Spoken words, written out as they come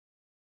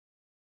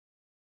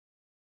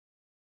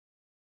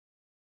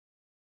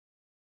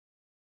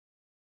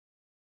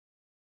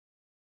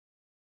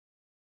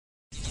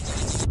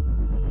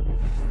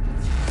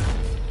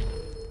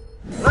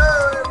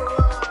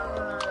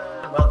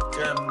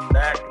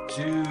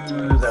to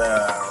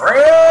the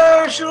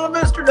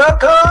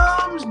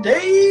rationalinvestor.com's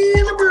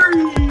daily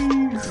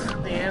brief.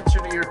 The answer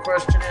to your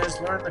question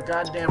is learn the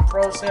goddamn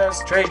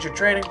process, trade your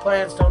trading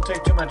plans, don't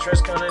take too much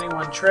risk on any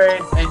one trade,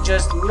 and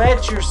just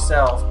let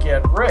yourself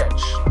get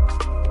rich.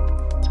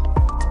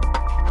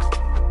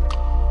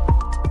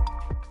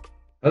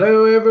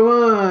 Hello,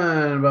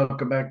 everyone.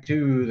 Welcome back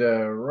to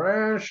the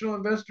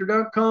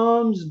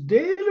rationalinvestor.com's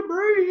daily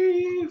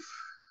brief.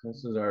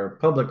 This is our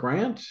public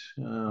rant.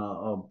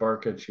 I'll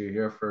bark at you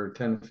here for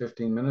 10,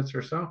 15 minutes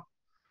or so.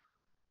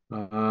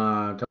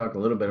 Talk a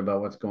little bit about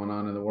what's going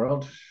on in the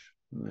world.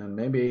 And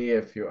maybe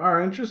if you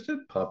are interested,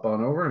 pop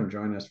on over and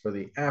join us for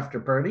the after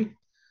party.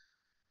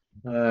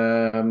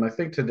 I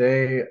think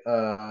today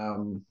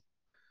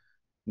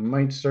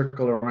might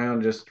circle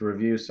around just to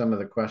review some of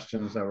the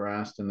questions that were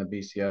asked in the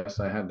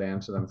BCS. I had to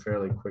answer them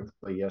fairly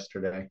quickly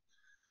yesterday.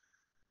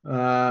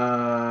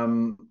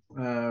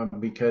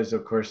 Because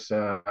of course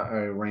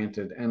I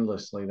ranted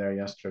endlessly there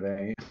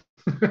yesterday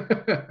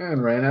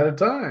and ran out of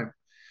time.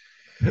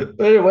 But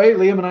anyway,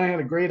 Liam and I had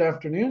a great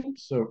afternoon.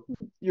 So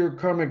your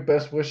karmic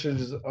best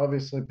wishes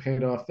obviously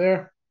paid off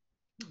there.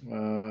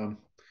 Oh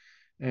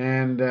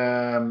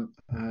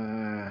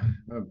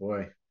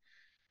boy,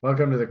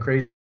 welcome to the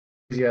crazy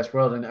ass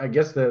world. And I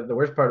guess the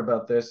worst part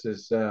about this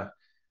is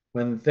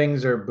when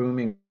things are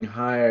booming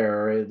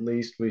higher, at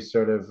least we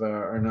sort of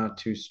are not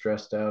too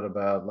stressed out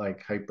about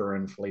like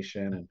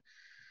hyperinflation and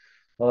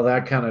all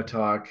that kind of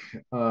talk.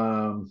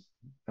 I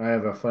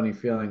have a funny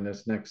feeling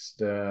this next,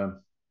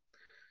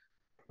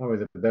 probably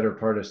the better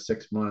part of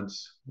 6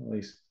 months, at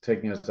least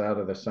taking us out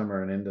of the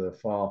summer and into the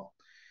fall.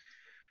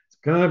 It's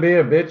going to be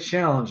a bit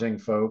challenging,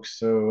 folks.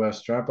 So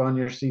strap on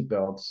your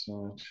seatbelts.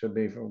 It should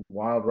be a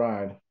wild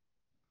ride.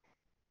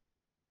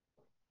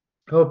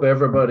 Hope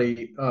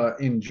everybody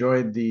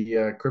enjoyed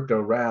the crypto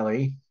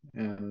rally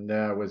and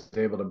was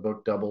able to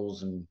book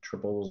doubles and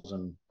triples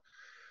and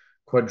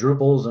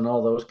quadruples and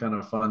all those kind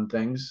of fun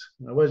things.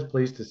 I was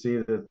pleased to see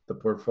that the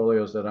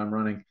portfolios that I'm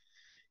running,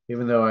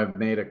 even though I've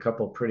made a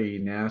couple pretty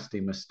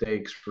nasty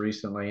mistakes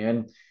recently.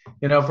 And,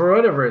 you know, for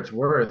whatever it's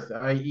worth,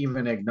 I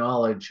even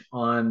acknowledge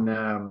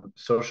on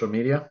social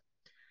media,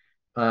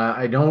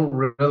 I don't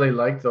really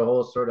like the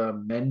whole sort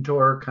of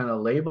mentor kind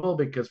of label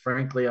because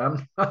frankly,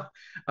 I'm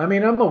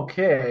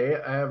okay.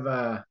 I have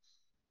a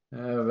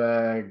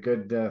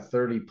good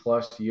 30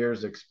 plus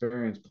years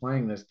experience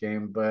playing this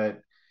game, but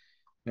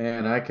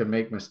man, I can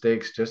make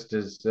mistakes just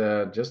as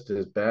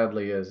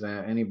badly as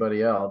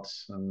anybody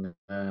else. And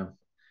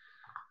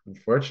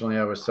unfortunately,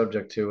 I was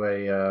subject to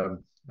a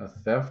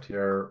theft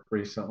here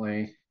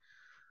recently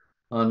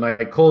on my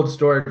cold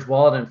storage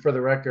wallet. And for the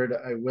record,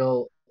 I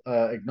will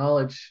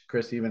acknowledge,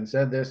 Chris even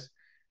said this,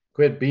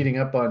 quit beating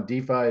up on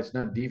DeFi. It's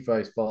not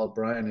DeFi's fault,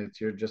 Brian.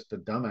 You're just a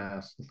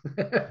dumbass.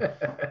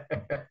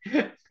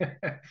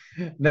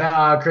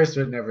 No, Chris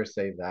would never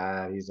say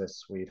that. He's a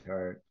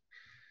sweetheart.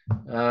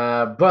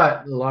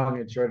 But the long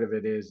and short of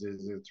it is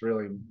it's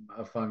really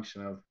a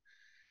function of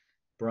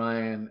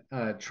Brian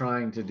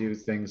trying to do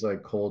things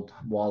like cold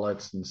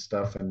wallets and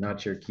stuff and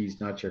not your keys,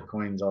 not your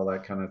coins, all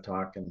that kind of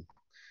talk. And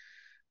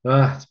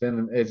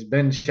it's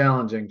been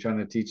challenging trying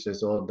to teach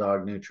this old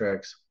dog new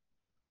tricks.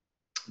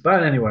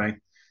 But anyway,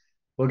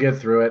 we'll get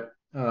through it.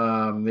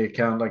 The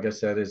account, like I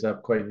said, is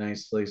up quite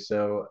nicely.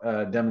 So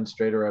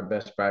demonstrator of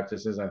best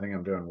practices. I think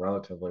I'm doing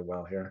relatively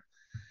well here.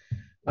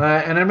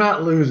 And I'm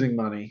not losing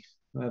money.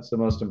 That's the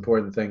most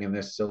important thing in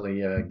this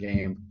silly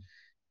game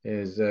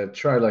is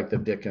try like the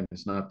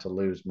Dickens not to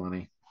lose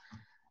money.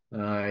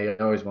 I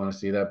always want to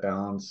see that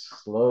balance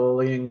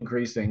slowly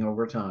increasing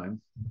over time.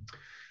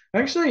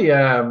 Actually,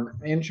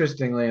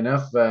 interestingly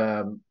enough,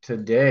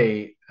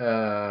 today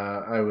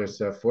I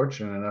was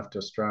fortunate enough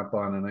to strap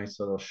on a nice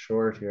little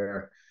short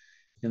here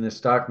in the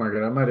stock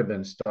market. I might have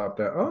been stopped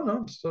at. Oh no,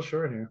 I'm still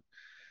short here.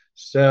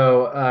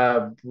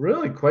 So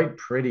really quite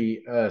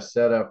pretty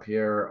setup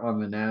here on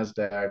the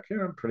Nasdaq.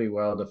 Pretty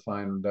well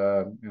defined.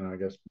 I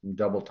guess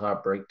double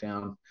top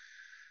breakdown.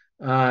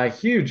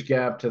 Huge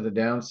gap to the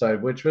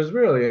downside, which was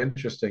really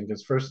interesting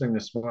because first thing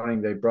this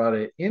morning they brought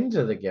it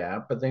into the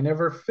gap, but they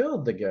never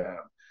filled the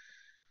gap.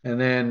 And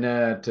then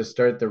to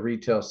start the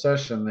retail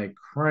session, they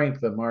crank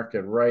the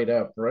market right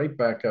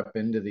back up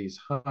into these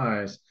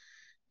highs.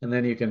 And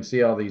then you can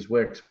see all these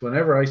wicks.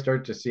 Whenever I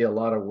start to see a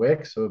lot of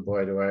wicks, oh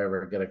boy, do I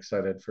ever get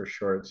excited for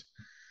shorts.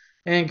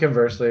 And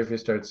conversely, if you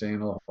start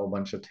seeing a whole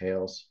bunch of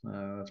tails,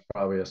 that's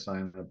probably a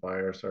sign that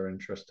buyers are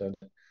interested.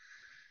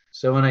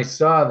 So when I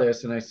saw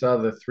this and I saw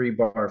the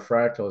 3-bar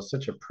fractal, it's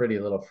such a pretty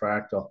little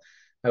fractal,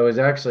 I was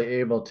actually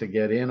able to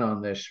get in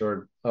on this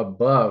short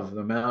above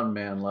the mountain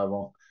man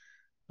level.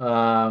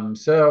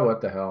 So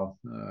what the hell,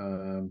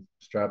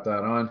 strap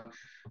that on,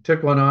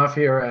 took one off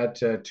here at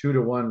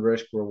 2-to-1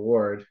 risk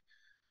reward.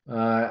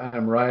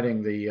 I'm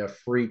riding the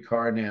free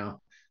car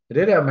now. I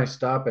did have my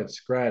stop at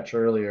scratch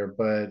earlier,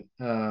 but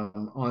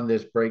on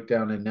this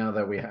breakdown and now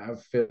that we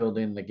have filled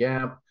in the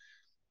gap,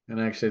 and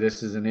actually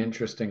this is an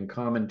interesting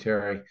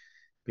commentary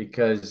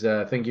because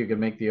I think you can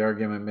make the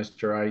argument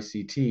Mr.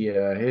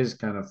 ICT, his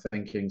kind of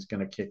thinking is going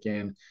to kick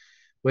in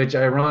which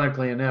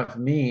ironically enough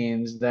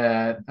means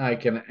that I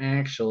can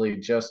actually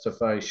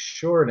justify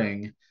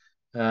shorting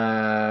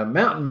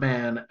Mountain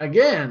Man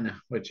again,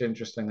 which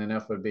interestingly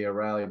enough would be a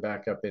rally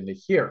back up into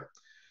here.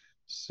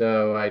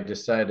 So I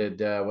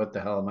decided, what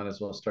the hell, I might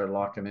as well start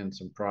locking in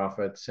some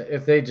profits.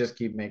 If they just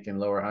keep making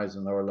lower highs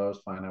and lower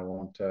lows, fine, I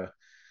won't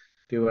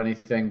do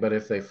anything. But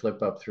if they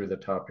flip up through the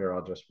top here,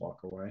 I'll just walk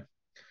away.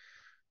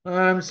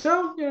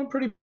 So,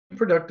 pretty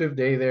productive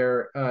day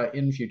there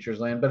in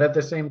futures land. But at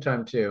the same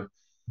time, too,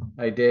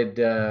 I did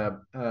have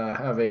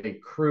a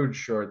crude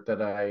short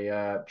that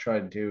I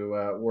tried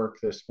to work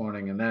this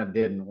morning, and that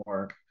didn't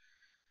work.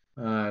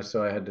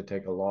 So I had to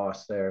take a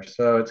loss there.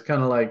 So it's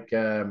kind of like,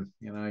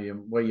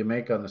 what you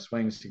make on the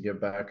swings to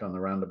give back on the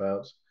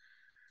roundabouts.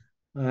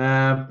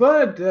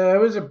 But it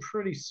was a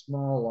pretty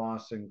small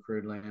loss in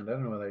crude land. I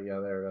don't know whether, yeah,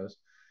 there it is.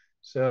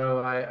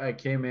 So I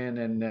came in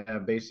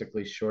and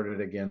basically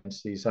shorted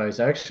against these highs.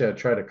 Actually, I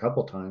tried a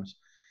couple times,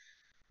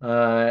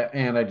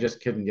 and I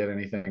just couldn't get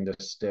anything to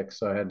stick.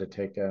 So I had to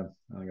take I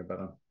think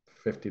about a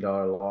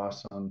 $50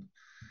 loss on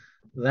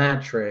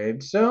that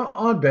trade. So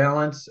on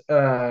balance,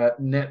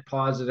 net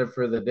positive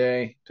for the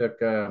day. Took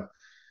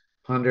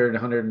 100,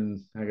 and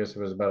I guess it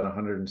was about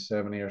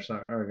 170 or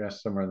so, or I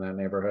guess somewhere in that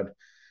neighborhood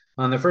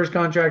on the first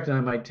contract, and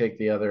I might take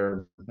the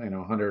other,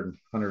 100,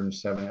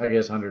 170. I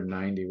guess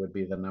 190 would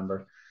be the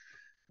number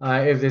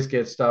if this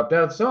gets stopped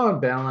out. So on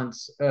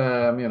balance,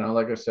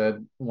 like I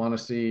said, want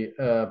to see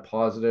a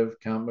positive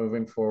count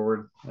moving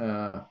forward.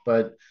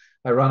 But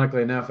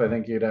ironically enough, I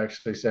think you'd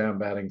actually say I'm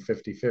batting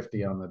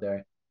 50-50 on the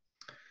day.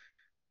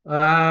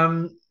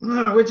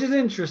 Which is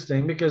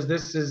interesting because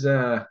this is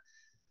a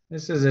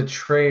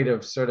trade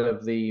of sort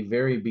of the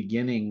very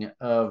beginning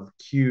of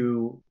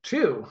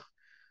Q2,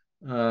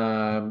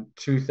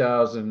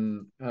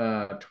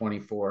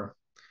 2024.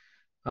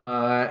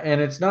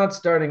 And it's not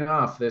starting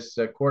off, this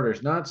quarter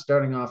is not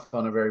starting off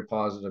on a very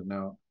positive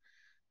note.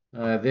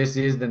 This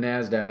is the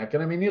NASDAQ.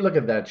 And I mean, you look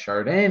at that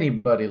chart,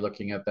 anybody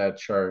looking at that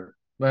chart,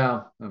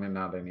 well, I mean,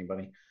 not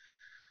anybody.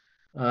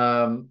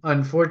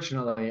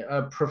 Unfortunately,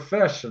 a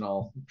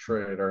professional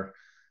trader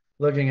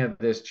looking at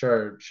this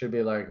chart should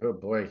be like, oh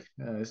boy,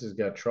 this has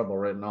got trouble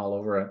written all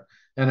over it.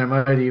 And I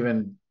might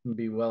even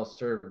be well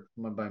served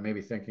by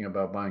maybe thinking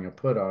about buying a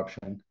put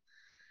option.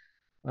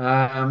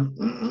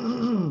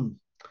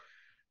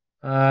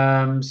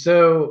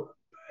 So,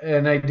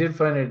 and I did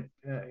find it,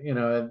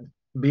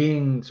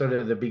 being sort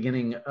of the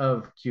beginning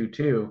of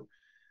Q2,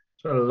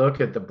 sort of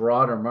look at the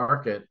broader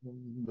market.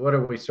 What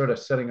are we sort of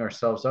setting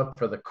ourselves up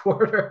for the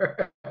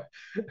quarter?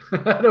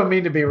 I don't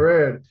mean to be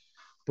rude,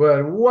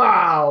 but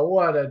wow,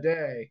 what a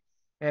day.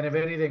 And if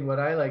anything, what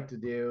I like to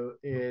do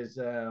is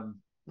sort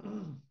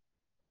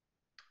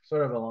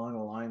of along the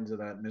lines of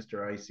that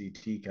Mr.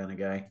 ICT kind of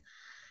guy.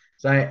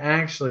 So I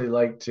actually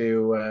like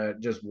to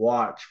just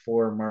watch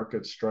for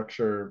market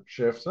structure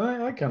shifts.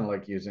 I kind of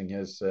like using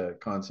his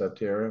concept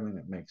here. I mean,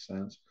 it makes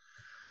sense.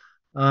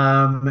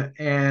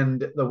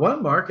 And the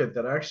one market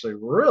that actually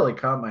really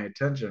caught my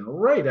attention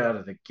right out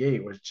of the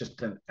gate was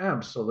just an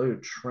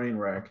absolute train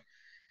wreck.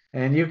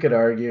 And you could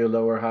argue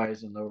lower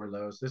highs and lower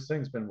lows. This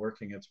thing's been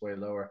working its way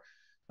lower.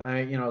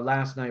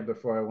 Last night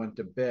before I went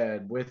to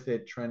bed, with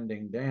it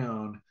trending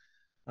down,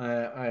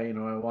 I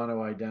want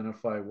to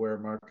identify where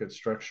market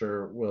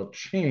structure will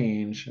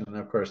change, and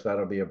of course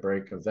that'll be a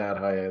break of that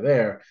high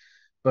there.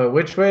 But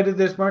which way did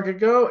this market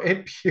go?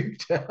 It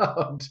puked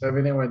out. I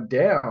mean, it went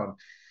down.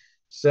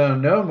 So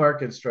no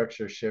market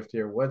structure shift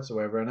here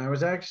whatsoever. And I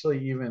was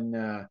actually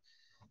even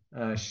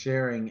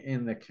sharing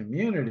in the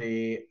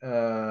community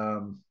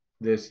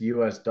this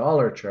US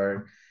dollar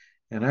chart.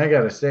 And I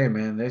got to say,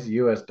 man, this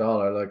US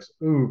dollar looks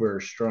uber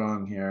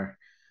strong here.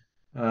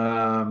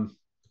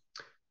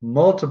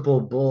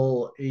 Multiple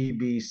bull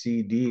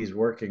ABCDs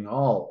working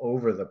all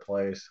over the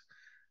place.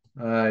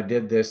 I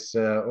did this.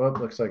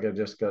 Looks like I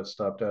just got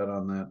stopped out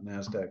on that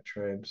NASDAQ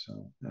trade.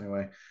 So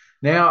anyway,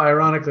 now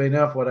ironically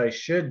enough, what I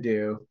should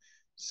do,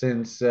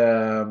 since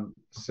that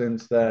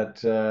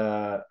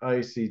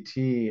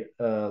ICT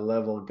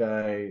level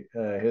guy,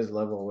 his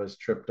level was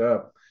tripped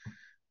up,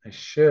 I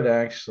should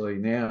actually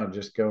now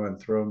just go and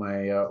throw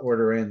my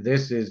order in.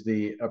 This is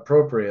the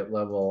appropriate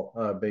level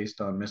based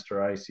on Mr.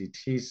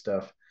 ICT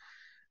stuff.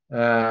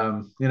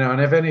 And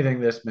if anything,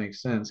 this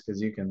makes sense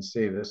because you can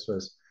see this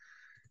was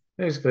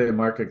basically the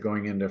market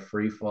going into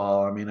free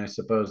fall. I mean, I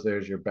suppose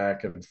there's your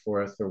back and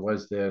forth. There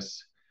was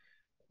this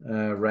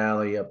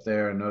rally up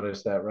there, and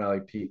notice that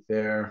rally peak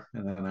there.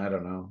 And then I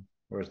don't know,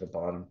 where's the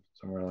bottom?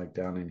 Somewhere like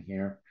down in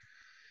here,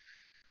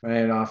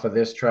 right off of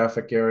this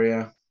traffic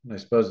area. I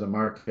suppose the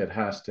market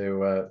has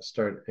to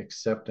start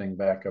accepting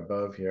back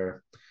above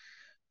here.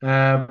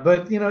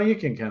 But you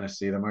can kind of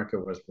see the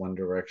market was one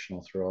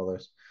directional through all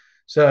this.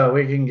 So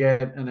we can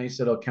get a nice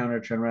little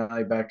counter trend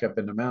rally back up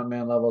into Mountain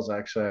Man levels.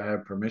 Actually, I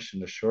have permission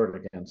to short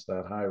against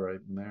that high right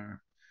in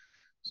there.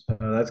 So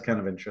that's kind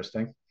of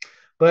interesting.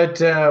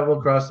 But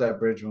we'll cross that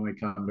bridge when we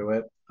come to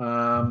it.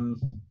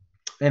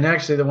 And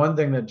actually, the one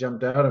thing that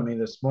jumped out at me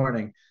this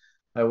morning,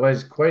 I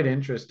was quite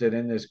interested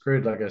in this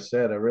crude. Like I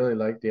said, I really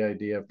like the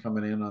idea of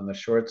coming in on the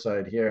short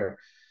side here.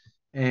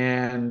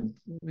 And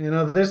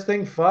this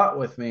thing fought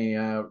with me.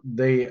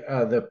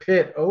 The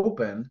pit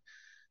open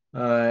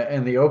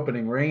and the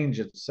opening range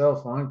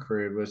itself on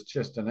crude was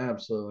just an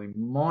absolutely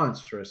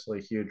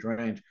monstrously huge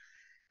range.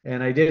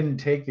 And I didn't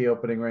take the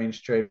opening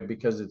range trade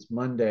because it's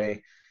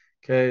Monday.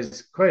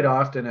 Because quite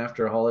often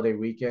after holiday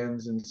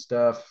weekends and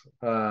stuff,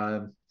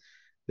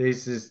 they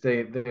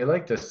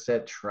like to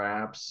set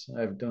traps.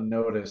 I've done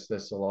noticed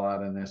this a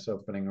lot in this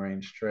opening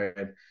range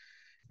trade.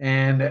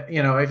 And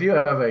if you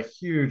have a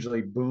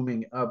hugely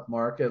booming up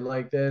market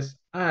like this,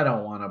 I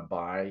don't want to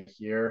buy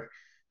here.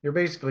 You're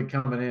basically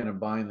coming in and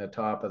buying the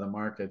top of the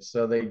market.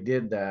 So they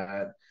did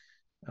that.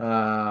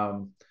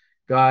 Um,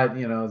 got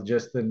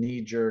just the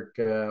knee jerk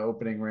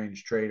opening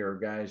range trader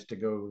guys to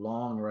go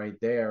long right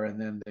there, and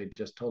then they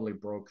just totally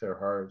broke their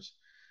hearts.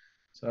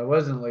 So I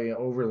wasn't like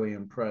overly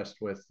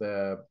impressed with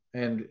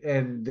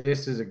and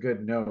this is a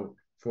good note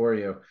for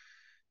you.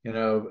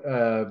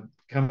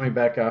 Coming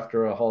back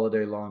after a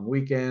holiday long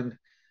weekend,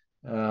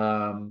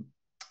 um,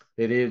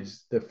 it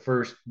is the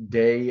first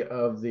day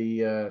of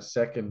the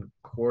second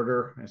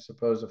quarter, I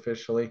suppose,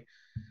 officially.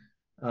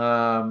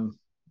 Um,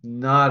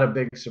 Not a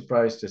big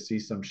surprise to see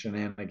some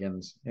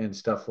shenanigans and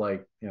stuff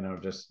like,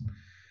 just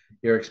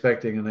you're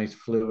expecting a nice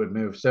fluid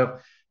move. So,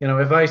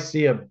 if I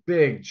see a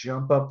big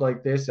jump up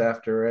like this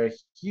after a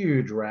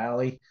huge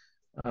rally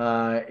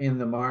in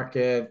the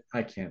market,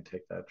 I can't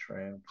take that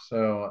trade.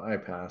 So I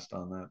passed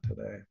on that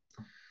today.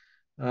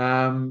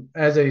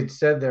 As I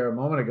said there a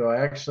moment ago,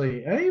 I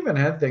even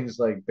had things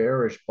like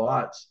bearish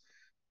bots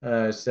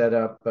set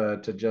up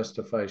to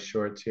justify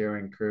shorts here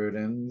in crude,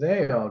 and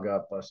they all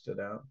got busted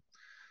out.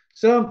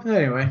 So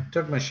anyway,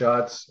 took my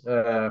shots.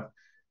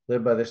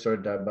 Live by the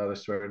sword, die by the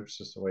sword. It's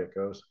just the way it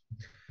goes.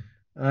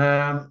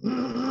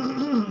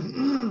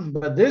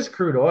 But this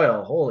crude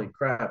oil, holy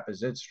crap,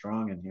 is it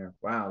strong in here?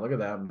 Wow, look at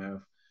that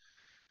move.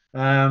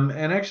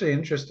 And actually,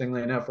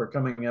 interestingly enough, we're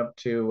coming up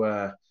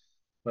to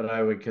what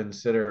I would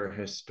consider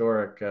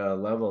historic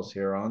levels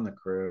here on the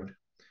crude.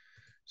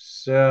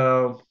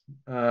 So,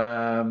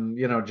 Johnny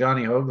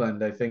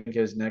Hoagland, I think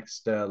his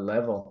next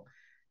level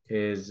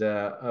is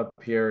up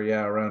here,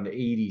 yeah, around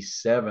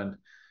 87.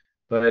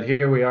 But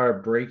here we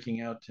are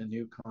breaking out to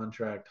new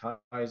contract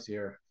highs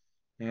here.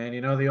 And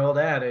the old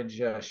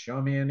adage,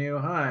 show me a new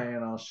high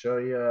and I'll show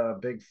you a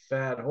big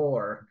fat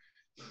whore.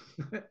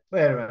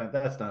 Wait a minute,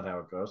 that's not how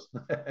it goes.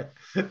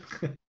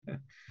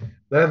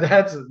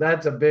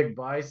 That's a big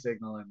buy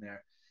signal in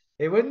there.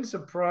 It wouldn't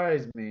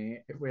surprise me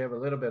if we have a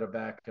little bit of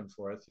back and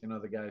forth.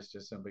 The guys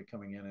just simply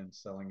coming in and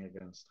selling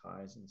against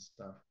highs and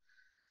stuff.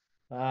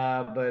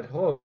 But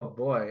oh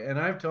boy, and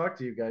I've talked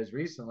to you guys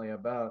recently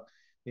about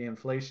the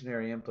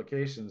inflationary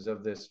implications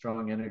of this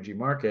strong energy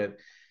market.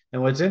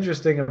 And what's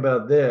interesting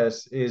about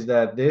this is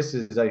that this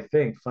is, I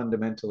think,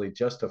 fundamentally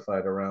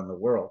justified around the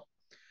world.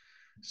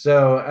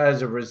 So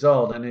as a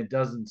result, and it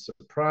doesn't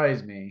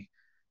surprise me,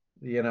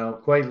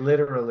 quite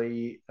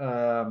literally,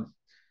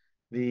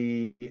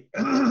 the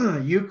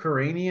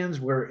Ukrainians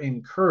were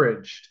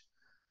encouraged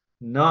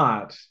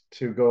not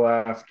to go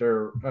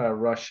after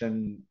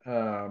Russian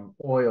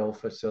oil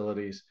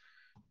facilities.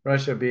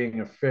 Russia being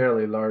a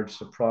fairly large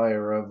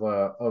supplier of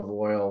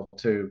oil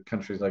to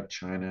countries like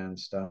China and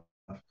stuff.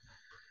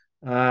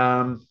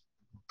 Um,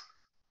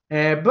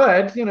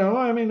 but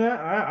I mean,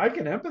 I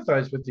can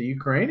empathize with the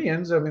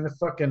Ukrainians. I mean, the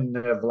fucking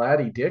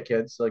Vladdy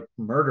dickheads like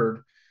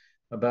murdered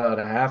about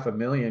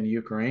 500,000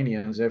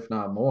 Ukrainians, if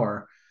not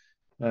more.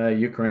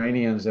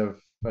 Ukrainians have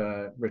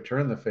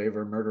returned the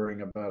favor,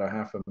 murdering about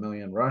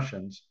 500,000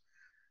 Russians.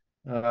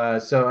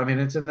 So I mean,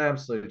 it's an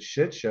absolute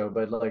shit show.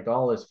 But like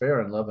all is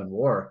fair in love and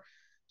war.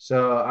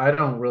 So I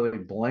don't really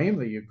blame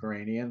the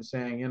Ukrainians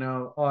saying,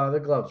 oh, the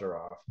gloves are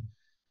off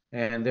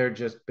and they're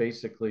just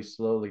basically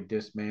slowly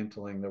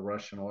dismantling the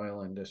Russian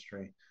oil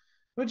industry,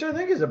 which I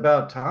think is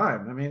about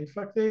time. I mean,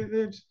 fuck,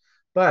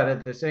 but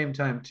at the same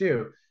time,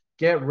 too,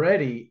 get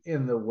ready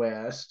in the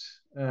West.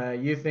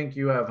 You think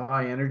you have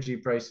high energy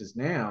prices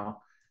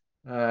now.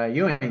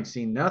 You ain't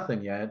seen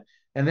nothing yet.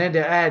 And then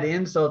to add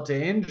insult to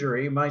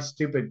injury, my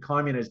stupid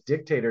communist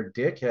dictator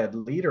dickhead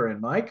leader in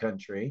my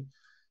country,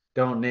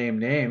 don't name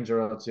names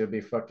or else you'll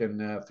be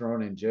fucking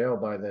thrown in jail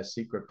by the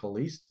secret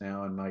police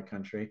now in my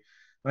country.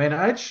 I mean,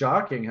 it's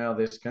shocking how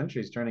this country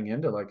is turning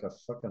into like a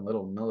fucking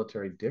little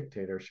military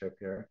dictatorship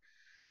here.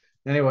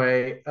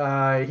 Anyway,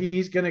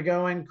 he's going to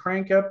go and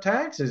crank up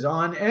taxes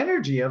on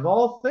energy of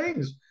all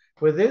things.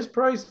 With his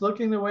price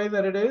looking the way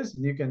that it is,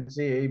 you can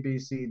see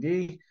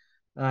ABCD.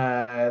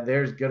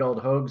 There's good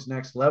old Hoag's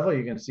next level.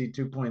 You can see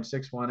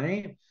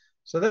 2.618.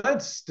 So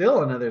that's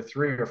still another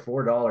 $3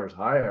 or $4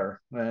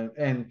 higher.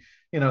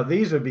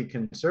 These would be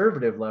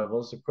conservative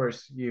levels. Of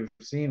course, you've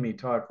seen me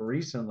talk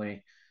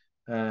recently.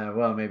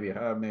 Well, maybe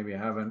I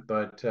haven't,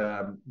 but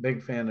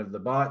big fan of the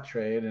bot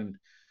trade. And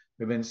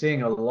we've been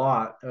seeing a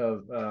lot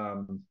of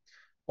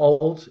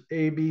alt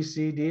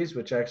ABCDs,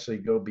 which actually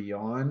go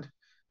beyond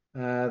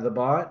the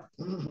bot.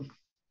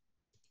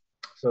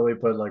 So we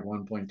put like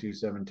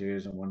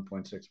 1.272s and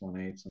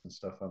 1.618s and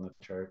stuff on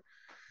the chart.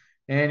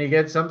 And you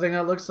get something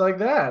that looks like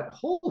that.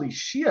 Holy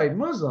Shiite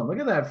Muslim. Look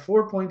at that,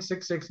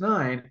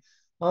 4.669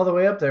 all the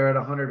way up there at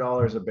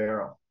 $100 a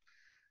barrel.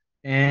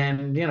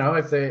 And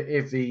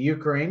if the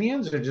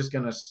Ukrainians are just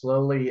going to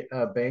slowly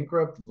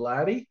bankrupt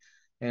Vladdy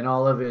and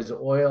all of his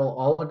oil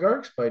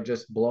oligarchs by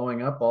just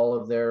blowing up all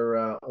of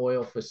their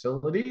oil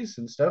facilities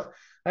and stuff.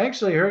 I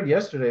actually heard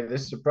yesterday,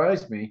 this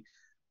surprised me.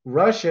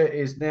 Russia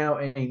is now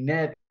a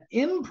net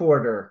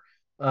importer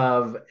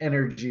of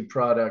energy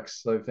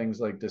products, like things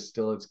like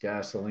distillates,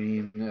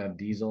 gasoline,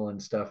 diesel,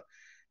 and stuff.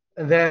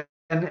 And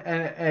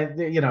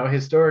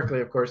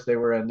historically, of course, they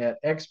were a net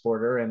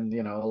exporter, and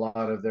a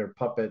lot of their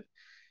puppet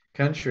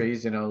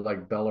countries,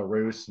 like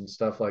Belarus and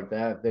stuff like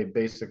that, they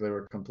basically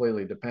were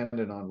completely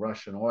dependent on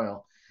Russian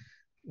oil.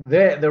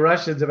 The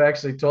Russians have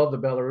actually told the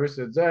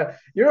Belarusians,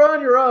 "You're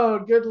on your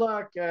own. Good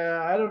luck.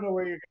 I don't know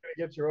where you're going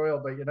to get your oil,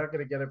 but you're not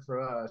going to get it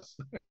from us."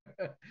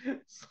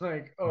 It's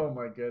like, oh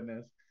my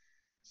goodness.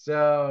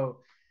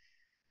 So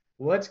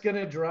what's going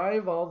to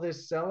drive all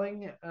this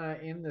selling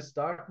in the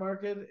stock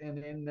market and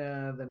in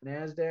the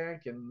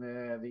NASDAQ and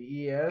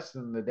the ES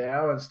and the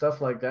Dow and stuff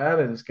like that?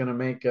 And it's going to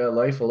make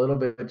life a little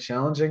bit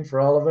challenging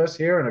for all of us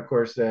here. And of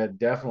course,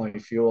 definitely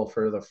fuel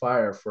for the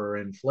fire for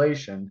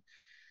inflation.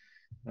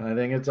 I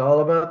think it's all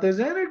about this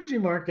energy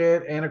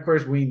market. And of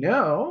course, we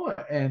know,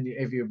 and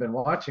if you've been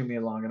watching me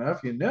long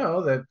enough, you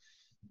know that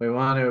we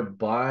want to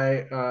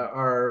buy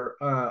our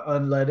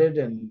unleaded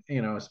and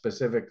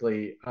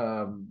specifically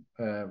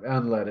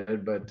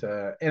unleaded, but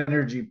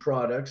energy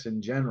products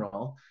in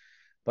general.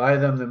 Buy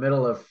them the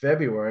middle of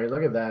February.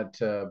 Look at that.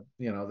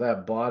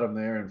 That bottom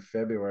there in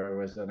February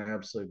was an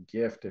absolute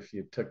gift if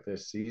you took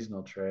this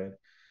seasonal trade.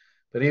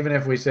 But even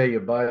if we say you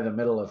buy the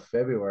middle of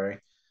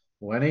February,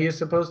 when are you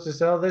supposed to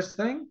sell this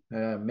thing?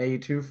 May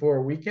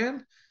 2-4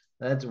 weekend.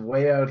 That's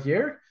way out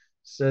here.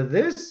 So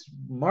this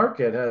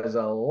market has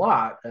a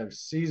lot of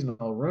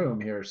seasonal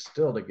room here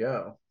still to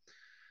go.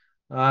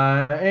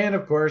 And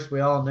of course,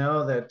 we all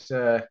know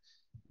that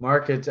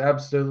markets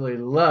absolutely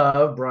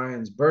love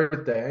Brian's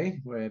birthday,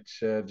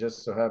 which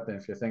just so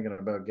happened, if you're thinking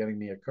about getting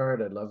me a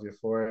card, I'd love you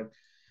for it.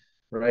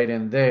 Right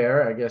in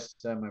there. I guess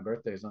my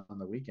birthday's on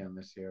the weekend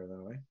this year,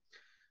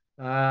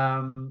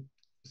 though.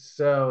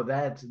 So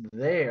that's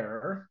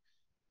there.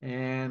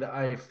 And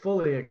I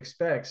fully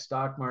expect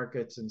stock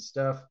markets and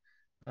stuff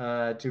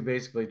to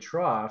basically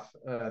trough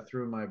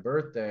through my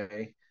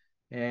birthday.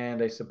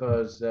 And I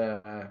suppose,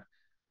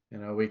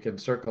 we can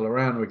circle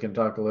around. We can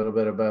talk a little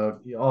bit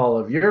about all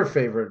of your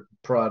favorite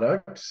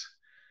products.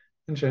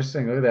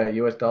 Interesting. Look at that.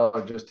 US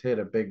dollar just hit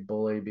a big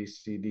bull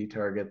ABCD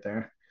target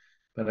there.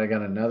 But I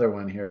got another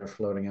one here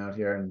floating out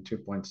here in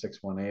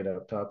 2.618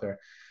 up top there.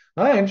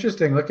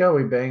 Interesting. Look how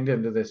we banged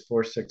into this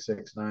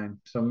 4.669.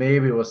 So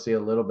maybe we'll see a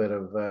little bit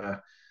of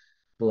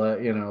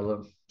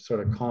sort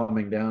of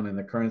calming down in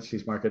the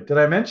currencies market. Did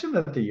I mention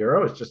that the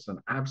euro is just an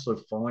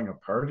absolute falling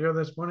apart here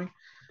this morning?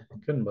 I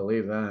couldn't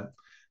believe that.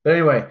 But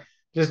anyway,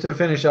 just to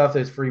finish off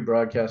this free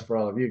broadcast for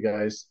all of you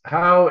guys,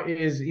 how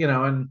is,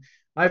 and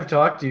I've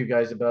talked to you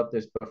guys about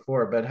this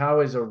before, but how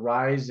is a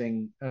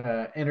rising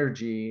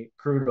energy,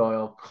 crude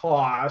oil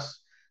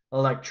costs,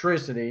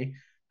 electricity,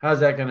 how's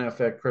that going to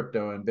affect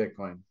crypto and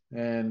Bitcoin?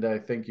 And I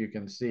think you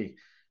can see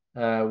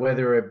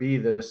whether it be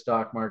the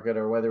stock market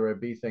or whether it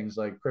be things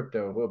like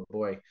crypto, oh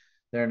boy,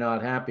 they're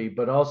not happy.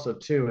 But also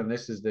too, and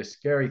this is the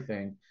scary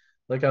thing,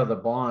 look how the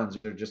bonds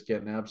are just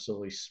getting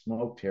absolutely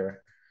smoked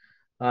here.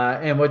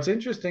 And what's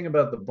interesting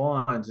about the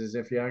bonds is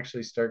if you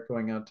actually start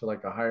going out to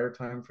like a higher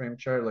time frame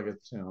chart, like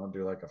it's,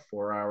 do like a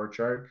 4-hour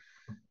chart.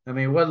 I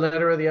mean, what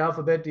letter of the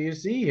alphabet do you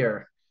see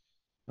here?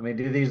 I mean,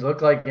 do these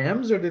look like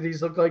M's or do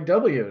these look like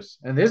W's?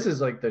 And this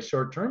is like the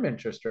short-term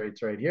interest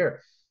rates right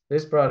here.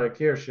 This product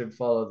here should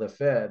follow the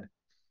Fed.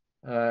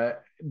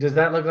 Does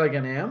that look like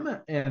an M?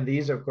 And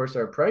these, of course,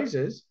 are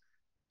prices.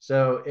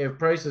 So if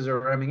prices are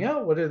ramming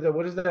out, what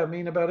does that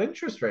mean about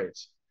interest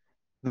rates?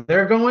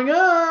 They're going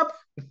up.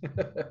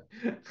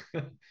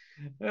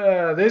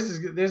 This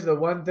is the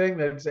one thing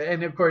that's,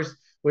 and of course,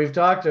 we've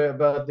talked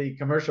about the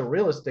commercial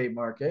real estate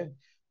market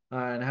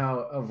and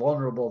how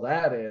vulnerable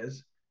that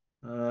is.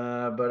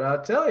 But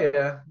I'll tell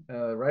you,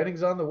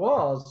 writing's on the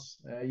walls.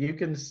 You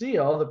can see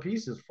all the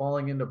pieces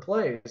falling into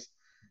place.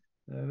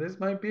 This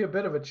might be a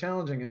bit of a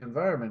challenging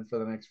environment for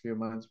the next few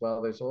months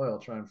while this oil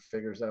trying to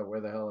figures out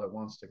where the hell it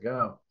wants to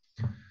go.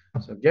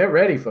 So get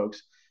ready,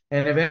 folks.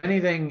 And if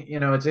anything,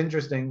 it's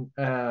interesting.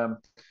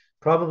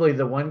 Probably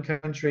the one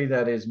country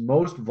that is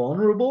most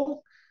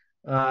vulnerable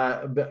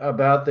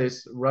about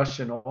this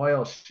Russian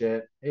oil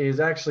shit is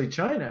actually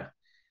China,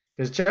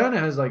 because China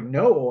has like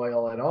no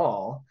oil at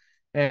all.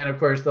 And of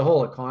course, the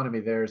whole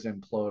economy there is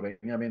imploding.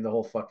 I mean, the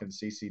whole fucking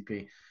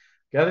CCP.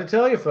 Got to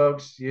tell you,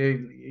 folks,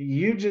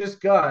 you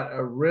just got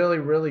a really,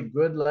 really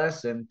good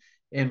lesson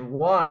in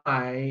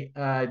why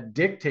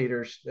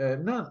dictators,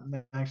 not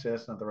actually,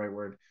 that's not the right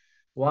word,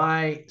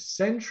 why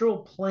central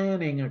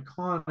planning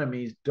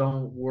economies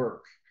don't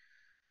work.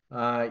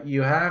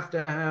 You have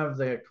to have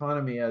the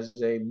economy as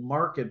a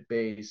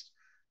market-based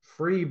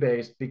free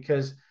based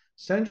because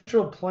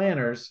central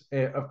planners,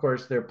 of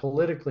course, they're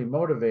politically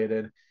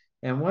motivated.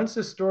 And once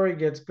the story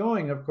gets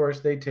going, of course,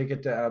 they take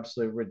it to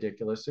absolute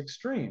ridiculous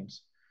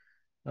extremes.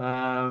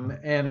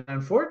 And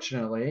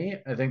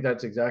unfortunately, I think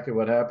that's exactly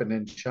what happened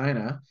in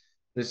China.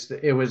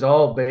 It was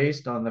all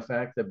based on the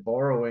fact that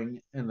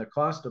borrowing and the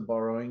cost of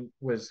borrowing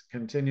was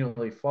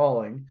continually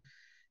falling,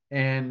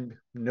 and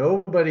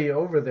nobody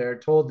over there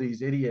told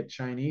these idiot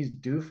Chinese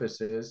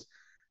doofuses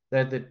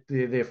that the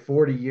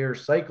 40-year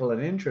cycle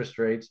in interest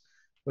rates,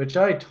 which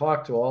I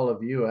talked to all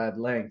of you at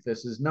length,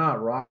 this is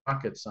not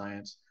rocket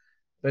science,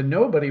 but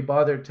nobody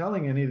bothered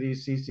telling any of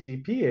these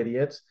CCP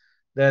idiots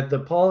that the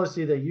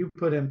policy that you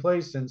put in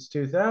place since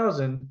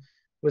 2000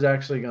 was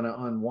actually going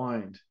to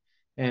unwind.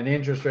 And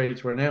interest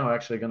rates were now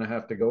actually going to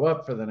have to go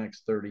up for the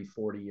next 30,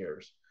 40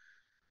 years.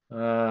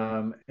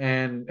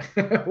 And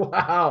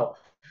wow,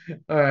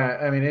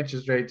 I mean,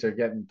 interest rates are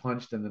getting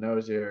punched in the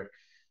nose here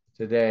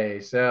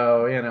today.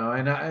 So,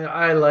 and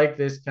I like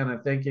this kind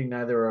of thinking,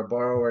 neither a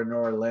borrower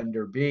nor a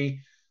lender be.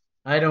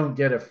 I don't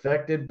get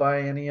affected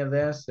by any of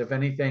this. If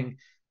anything,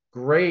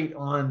 great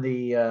on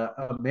the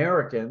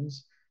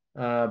Americans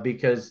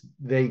because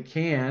they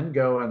can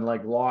go and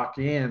like lock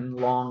in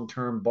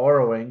long-term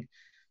borrowing.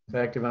 In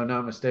fact, if I'm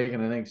not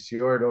mistaken, I think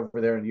Sjord over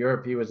there in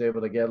Europe, he was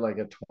able to get like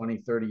a 20,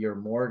 30-year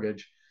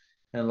mortgage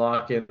and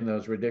lock in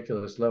those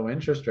ridiculous low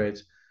interest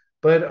rates.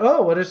 But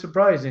oh, what a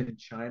surprise. In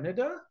China,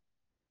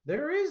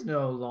 there is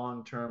no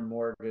long-term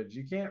mortgage.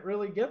 You can't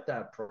really get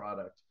that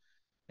product.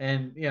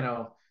 And,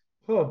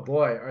 oh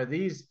boy, are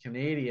these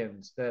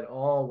Canadians that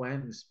all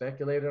went and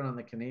speculated on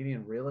the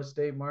Canadian real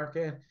estate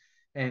market.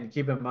 And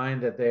keep in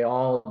mind that they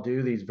all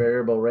do these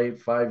variable rate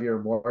 5-year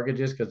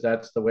mortgages because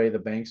that's the way the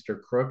bankster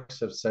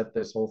crooks have set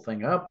this whole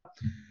thing up.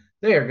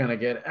 They are going to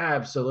get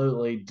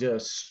absolutely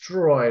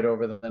destroyed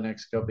over the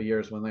next couple of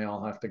years when they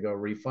all have to go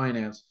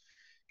refinance.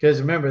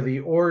 Because remember, the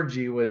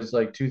orgy was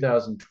like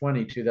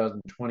 2020,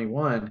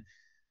 2021.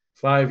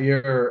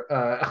 5-year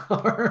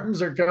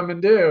arms are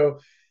coming due.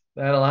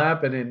 That'll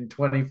happen in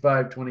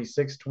 25,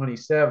 26,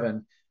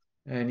 27.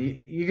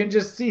 And you can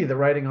just see the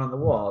writing on the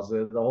walls.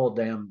 The whole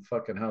damn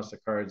fucking house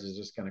of cards is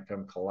just going to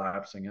come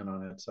collapsing in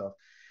on itself.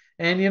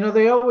 And,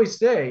 they always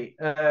say,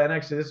 and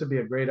actually this would be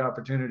a great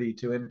opportunity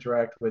to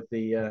interact with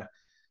the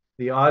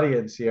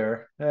audience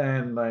here.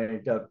 And I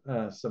got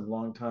some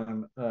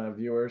longtime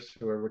viewers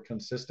who are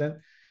consistent.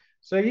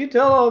 So you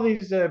tell all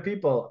these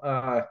people,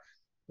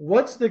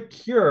 what's the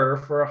cure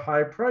for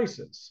high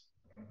prices?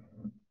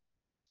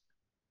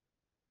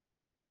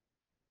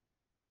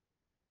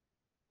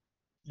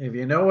 If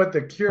you know what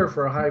the cure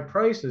for high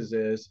prices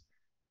is,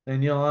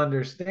 then you'll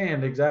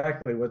understand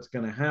exactly what's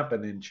going to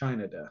happen in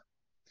China.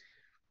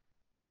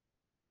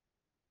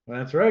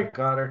 That's right,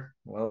 Cotter.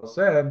 Well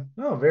said.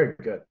 Oh, very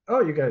good.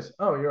 Oh, you guys.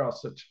 Oh, you're all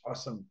such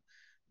awesome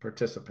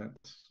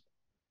participants.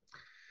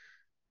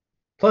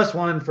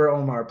 +1 for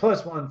Omar,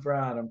 +1 for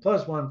Adam,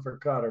 +1 for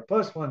Cotter,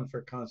 +1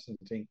 for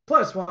Constantine,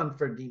 +1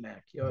 for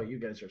DMAC. Oh, you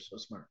guys are so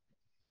smart.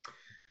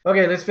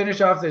 Okay, let's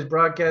finish off this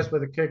broadcast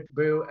with a quick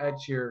boo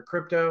at your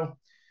crypto.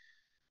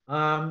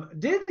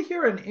 Did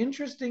hear an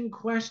interesting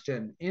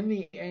question in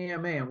the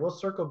AMA, and we'll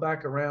circle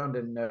back around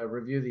and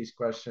review these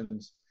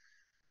questions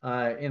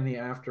in the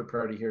after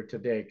party here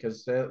today,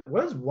 because there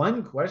was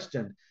one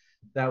question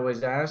that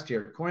was asked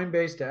here.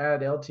 Coinbase to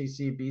add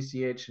LTC,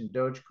 BCH, and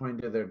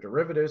Dogecoin to their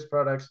derivatives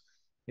products.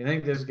 You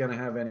think this is going to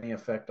have any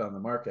effect on the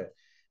market?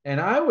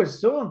 And I was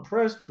so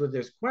impressed with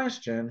this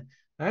question,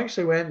 I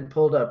actually went and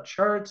pulled up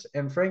charts.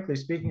 And frankly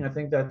speaking, I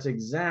think that's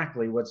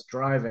exactly what's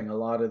driving a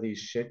lot of these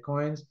shit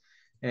coins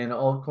and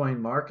altcoin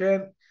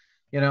market.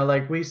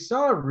 Like we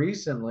saw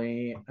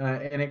recently,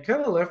 and it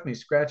kind of left me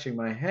scratching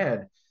my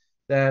head,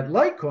 that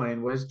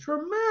Litecoin was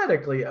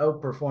dramatically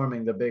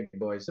outperforming the big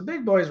boys. The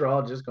big boys were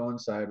all just going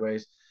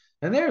sideways.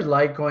 And there's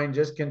Litecoin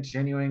just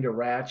continuing to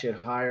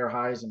ratchet higher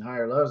highs and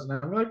higher lows. And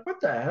I'm like, what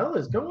the hell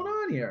is going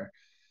on here?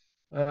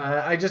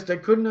 I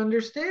couldn't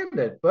understand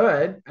it.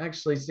 But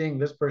actually seeing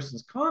this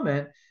person's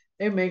comment,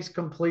 it makes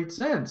complete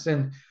sense.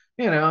 And,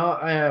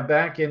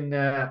 back in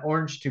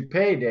Orange to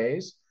Pay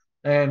days,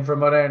 and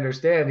from what I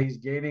understand, he's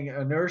gaining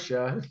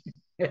inertia.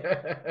 And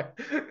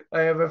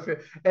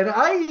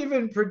I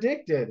even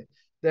predicted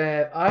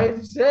that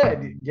I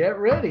said, get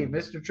ready,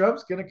 Mr.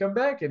 Trump's going to come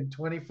back in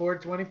 24,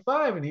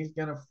 25, and he's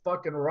going to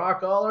fucking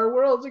rock all our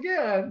worlds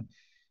again.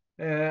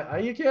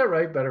 You can't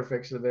write better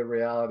fiction than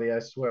reality, I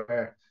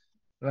swear.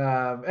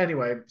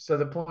 Anyway, so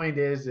the point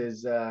is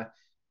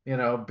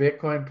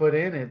Bitcoin put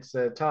in its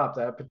top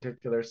that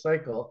particular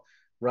cycle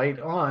right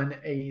on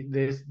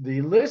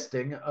the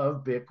listing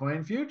of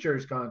Bitcoin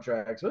futures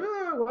contracts.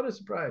 Oh, what a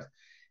surprise.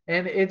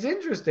 And it's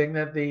interesting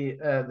that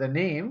the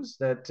names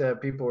that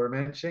people were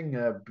mentioning,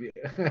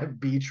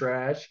 B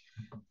Trash.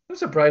 I'm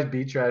surprised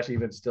B Trash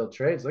even still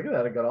trades. Look at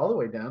that; it got all the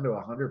way down to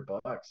 $100.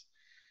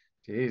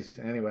 Jeez.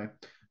 Anyway,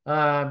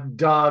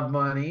 Dog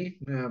Money.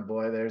 Oh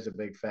boy, there's a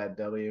big fat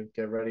W.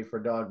 Get ready for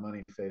Dog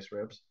Money face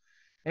rips.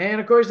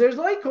 And of course, there's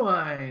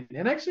Litecoin.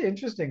 And actually,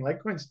 interesting,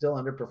 Litecoin's still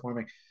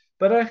underperforming.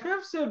 But I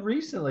have said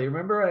recently,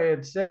 remember I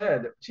had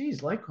said,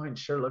 geez, Litecoin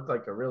sure looked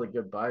like a really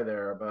good buy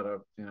there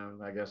about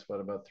I guess what,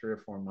 about 3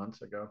 or 4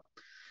 months ago.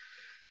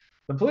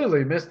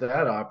 Completely missed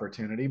that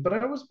opportunity, but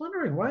I was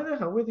wondering why the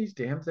hell were these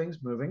damn things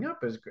moving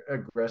up as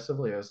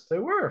aggressively as they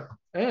were?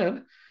 And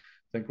I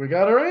think we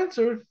got our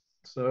answer.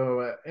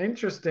 So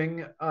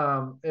interesting.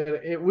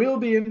 It will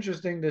be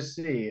interesting to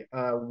see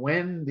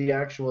when the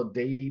actual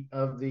date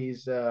of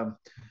these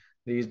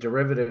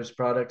derivatives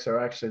products are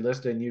actually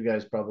listed. And you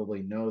guys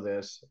probably know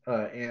this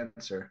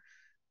answer.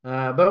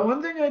 But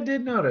one thing I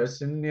did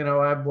notice, and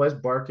I was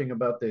barking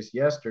about this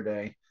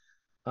yesterday,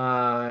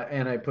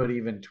 and I put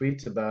even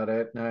tweets about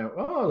it. And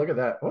oh, look at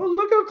that! Oh,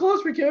 look how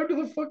close we came to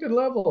the fucking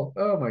level!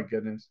 Oh my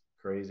goodness,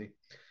 crazy.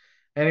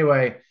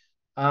 Anyway,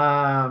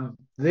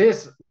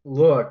 this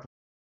look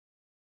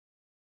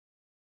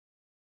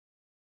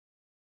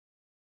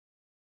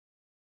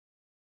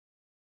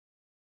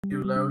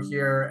too low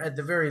here. At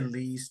the very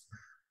least,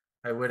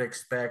 I would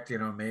expect,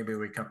 maybe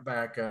we come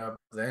back up,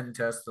 then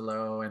test the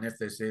low, and if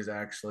this is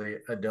actually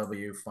a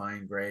W,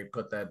 fine, great,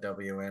 put that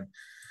W in.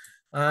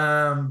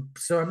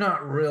 So I'm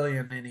not really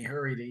in any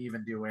hurry to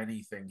even do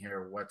anything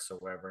here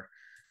whatsoever.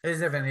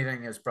 As if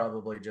anything is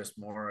probably just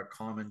more a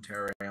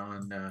commentary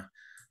on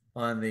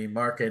the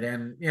market.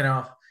 And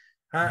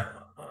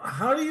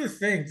how do you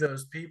think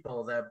those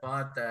people that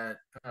bought that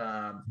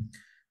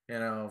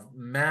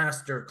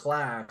master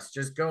class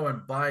just go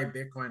and buy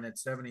Bitcoin at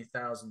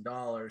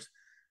 $70,000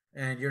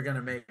 and you're going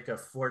to make a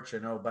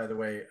fortune? Oh, by the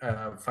way,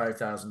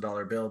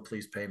 $5,000 bill,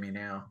 please pay me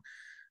now.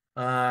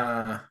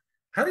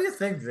 How do you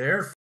think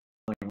they're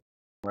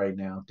right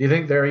now? Do you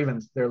think they're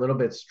a little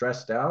bit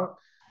stressed out?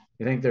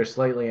 You think they're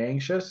slightly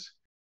anxious?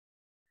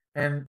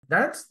 And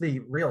that's the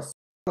real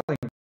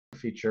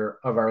feature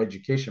of our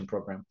education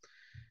program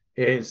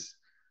is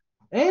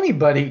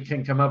anybody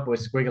can come up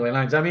with squiggly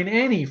lines. I mean,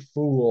 any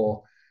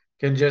fool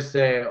can just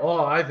say,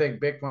 "Oh, I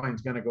think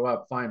Bitcoin's going to go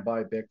up. Fine,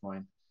 buy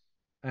Bitcoin."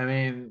 I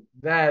mean,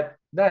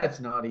 that's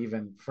not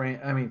even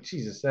I mean,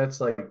 Jesus,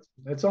 that's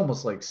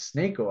almost like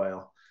snake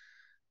oil.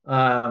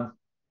 Um,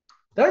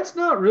 that's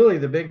not really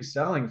the big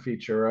selling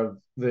feature of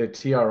the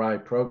TRI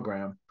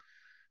program.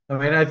 I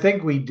mean, I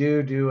think we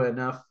do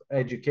enough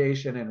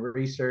education and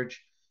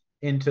research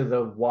into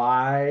the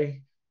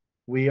why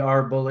we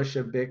are bullish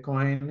of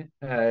Bitcoin.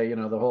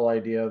 The whole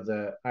idea of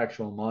the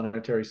actual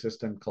monetary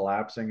system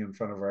collapsing in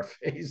front of our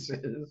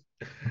faces.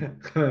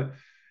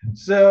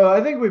 So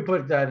I think we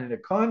put that into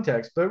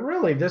context. But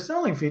really, the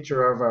selling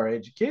feature of our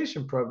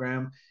education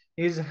program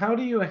is how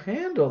do you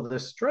handle the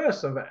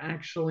stress of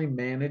actually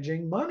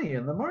managing money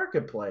in the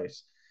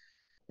marketplace?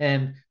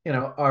 And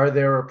are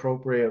there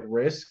appropriate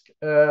risk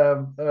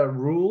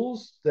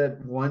rules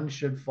that one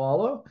should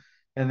follow?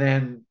 And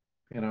then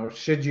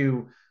should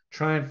you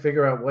try and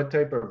figure out what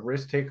type of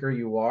risk taker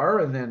you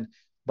are, and then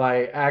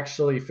by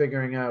actually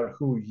figuring out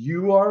who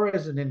you are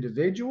as an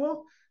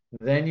individual,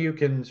 then you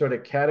can sort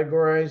of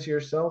categorize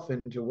yourself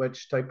into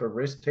which type of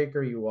risk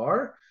taker you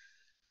are.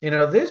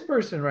 This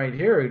person right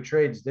here who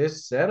trades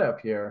this setup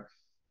here,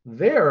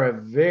 they're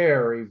a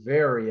very,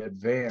 very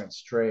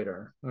advanced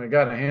trader. I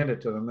got to hand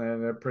it to them.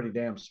 They're pretty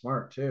damn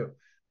smart too.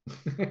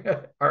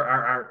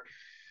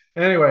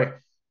 Anyway,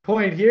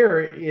 point here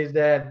is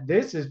that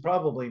this is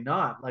probably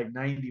not like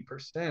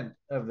 90%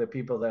 of the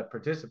people that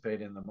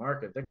participate in the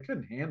market that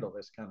couldn't handle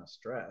this kind of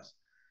stress.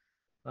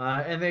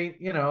 And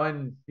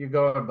and you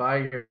go and buy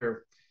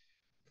your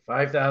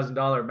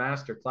 $5,000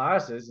 master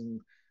classes, and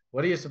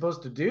what are you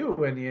supposed to do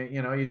when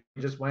you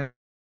just went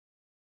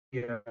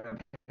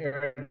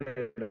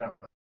inherited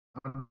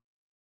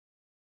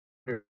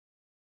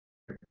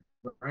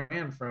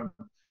 $100,000 from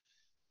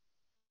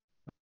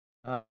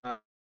uh,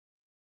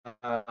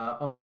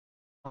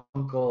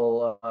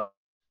 uncle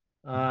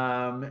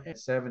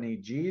 70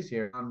 G's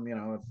here,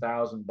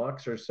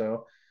 $1,000 or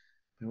so.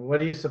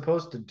 What are you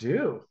supposed to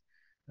do?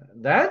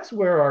 That's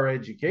where our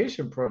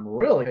education program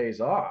really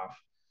pays off,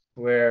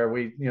 where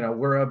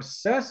we're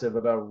obsessive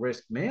about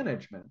risk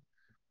management.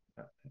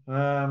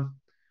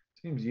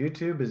 Seems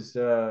YouTube is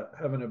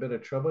having a bit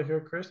of trouble here.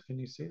 Chris, can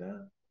you see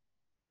that?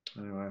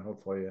 Anyway,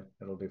 hopefully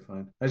it'll be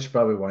fine. I should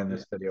probably wind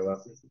this video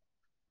up.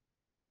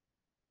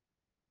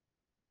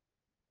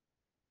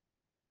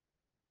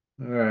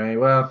 All right.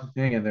 Well,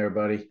 hang in there,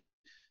 buddy.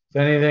 If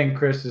anything,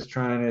 Chris is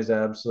trying his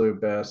absolute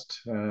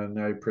best,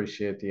 and I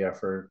appreciate the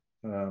effort.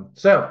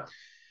 So,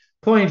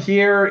 point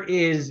here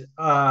is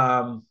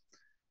on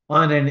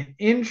an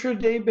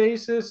intraday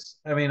basis.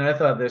 I mean, I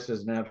thought this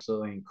is an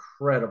absolutely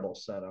incredible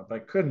setup. I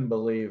couldn't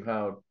believe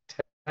how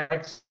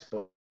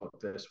textbook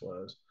this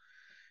was.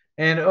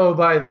 And oh,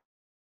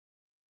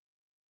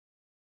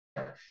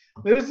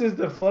 this is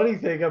the funny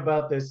thing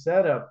about this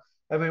setup.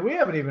 I mean, we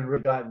haven't even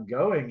really gotten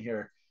going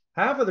here.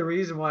 Half of the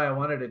reason why I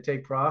wanted to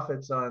take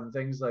profits on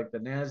things like the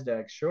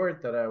NASDAQ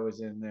short that I was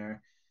in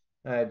there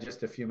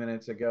just a few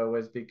minutes ago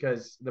was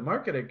because the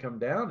market had come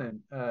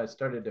down and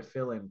started to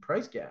fill in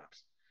price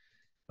gaps.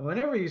 And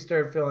whenever you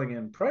start filling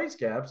in price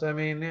gaps, I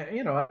mean,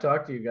 I've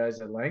talked to you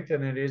guys at length,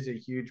 and it is a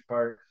huge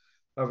part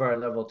of our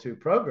level 2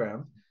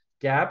 program.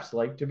 gaps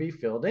like to be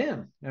filled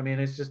in. I mean,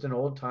 it's just an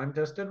old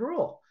time-tested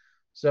rule.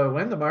 So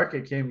when the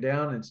market came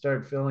down and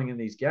started filling in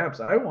these gaps,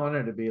 I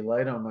wanted to be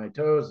light on my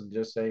toes and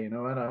just say, you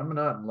know what, I'm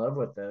not in love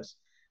with this.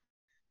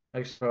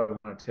 Actually, I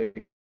want to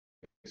take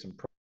some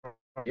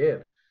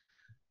profit.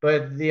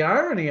 But the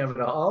irony of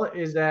it all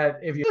is that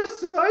if you look at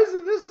the size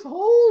of this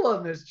hole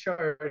on this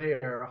chart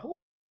here,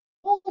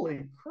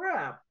 holy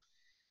crap.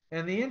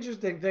 And the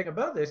interesting thing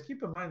about this,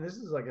 keep in mind, this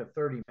is like a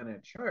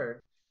 30-minute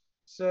chart.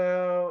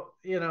 So,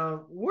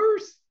 we're,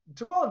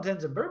 to all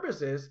intents and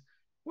purposes,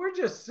 we're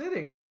just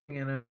sitting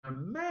in a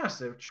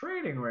massive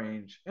trading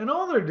range. And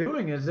all they're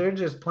doing is they're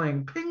just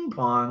playing ping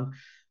pong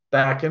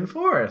back and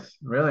forth.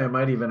 Really, I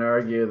might even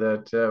argue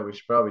that we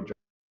should probably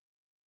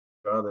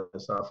draw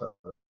this off of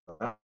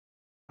that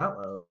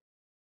low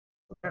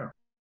there.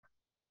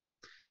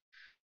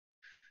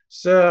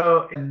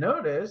 So, and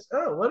notice,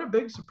 oh, what a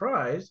big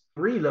surprise,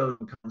 reload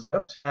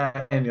concept.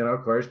 And,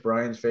 of course,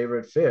 Brian's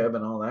favorite fib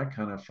and all that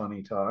kind of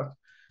funny talk.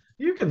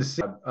 You can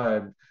see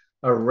a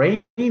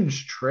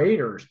range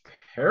trader's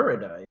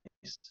paradise.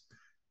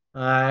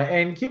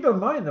 And keep in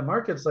mind, the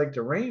markets like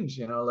to range,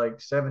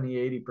 like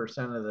 70,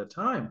 80% of the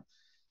time.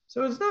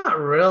 So it's not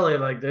really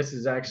like this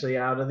is actually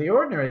out of the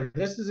ordinary.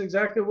 This is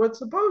exactly what's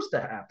supposed to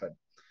happen.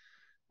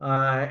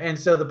 And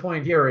so the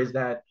point here is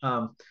that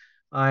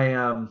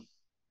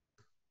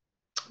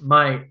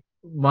my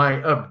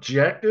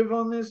objective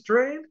on this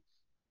trade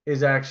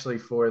is actually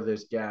for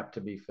this gap to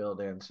be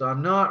filled in. So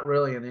I'm not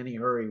really in any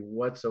hurry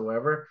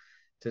whatsoever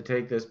to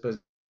take this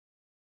position.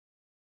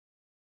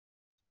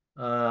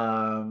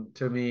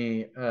 To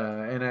me,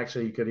 and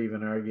actually you could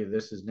even argue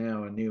this is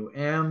now a new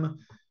M,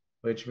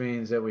 which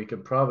means that we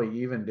could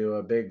probably even do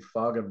a big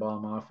fog and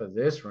bomb off of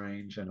this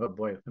range. And oh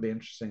boy, it'd be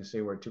interesting to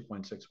see where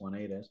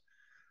 2.618 is.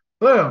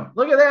 Boom,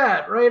 look at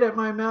that, right at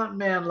my mountain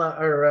man,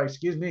 or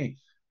excuse me,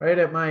 right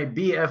at my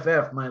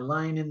BFF, my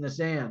line in the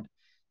sand.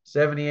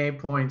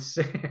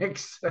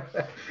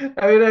 78.6.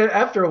 I mean,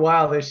 after a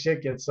while, this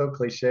shit gets so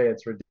cliche,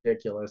 it's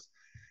ridiculous.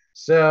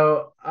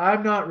 So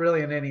I'm not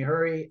really in any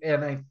hurry.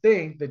 And I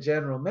think the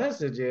general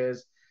message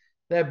is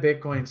that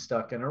Bitcoin's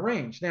stuck in a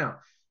range. Now,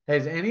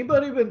 has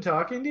anybody been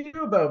talking to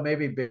you about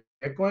maybe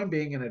Bitcoin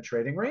being in a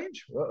trading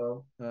range?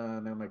 Uh-oh.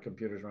 Now my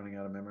computer's running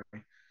out of memory.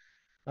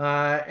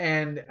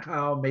 And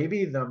how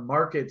maybe the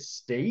market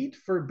state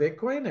for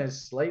Bitcoin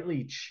has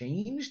slightly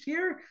changed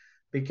here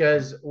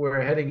because we're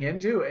heading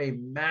into a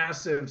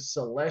massive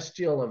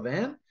celestial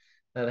event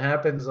that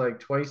happens like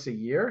twice a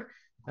year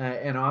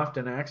and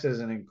often acts as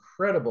an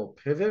incredible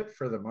pivot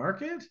for the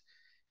market.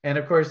 And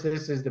of course,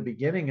 this is the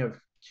beginning of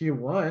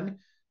Q1,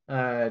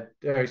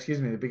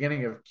 the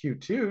beginning of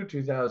Q2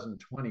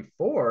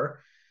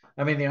 2024.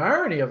 I mean, the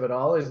irony of it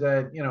all is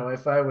that,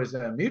 if I was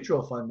a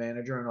mutual fund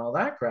manager and all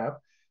that crap,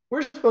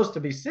 we're supposed to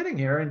be sitting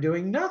here and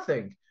doing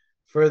nothing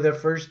for the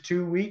first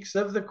 2 weeks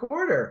of the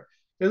quarter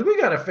because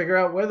we got to figure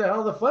out where the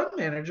hell the fund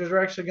managers are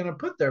actually going to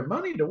put their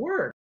money to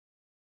work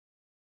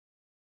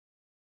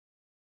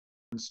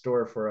in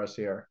store for us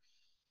here.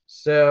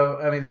 So,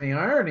 I mean, the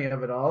irony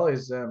of it all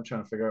is I'm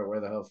trying to figure out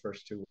where the hell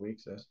first 2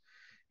 weeks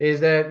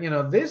is that,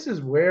 this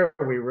is where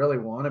we really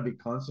want to be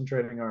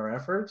concentrating our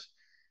efforts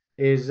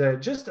is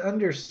just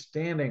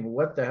understanding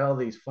what the hell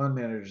these fund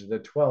managers, the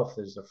 12th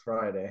is a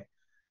Friday.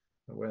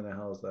 Where the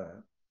hell is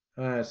that?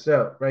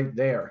 So right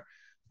there.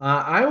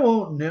 I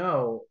won't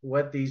know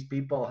what these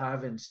people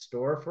have in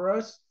store for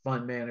us,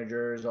 fund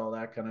managers, all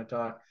that kind of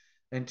talk,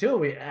 until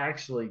we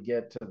actually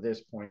get to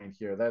this point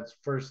here. That's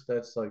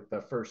like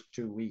the first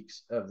 2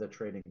 weeks of the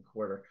trading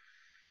quarter.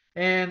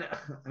 And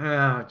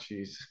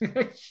geez,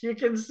 you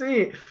can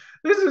see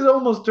this is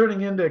almost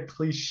turning into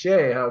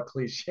cliche how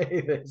cliche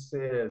this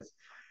is.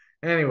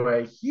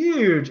 Anyway,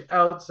 huge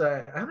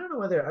outside. I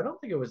don't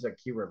think it was a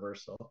key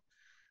reversal.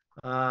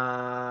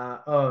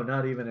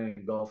 Not even an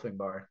engulfing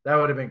bar. That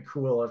would have been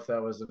cool if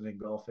that was an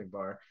engulfing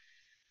bar,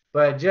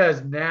 but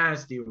just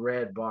nasty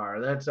red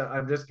bar.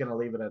 I'm just gonna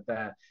leave it at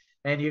that.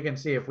 And you can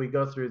see if we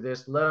go through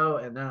this low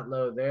and that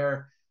low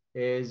there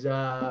is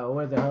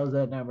what the hell is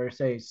that number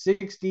say?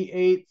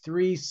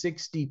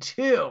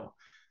 68,362.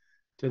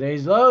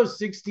 Today's low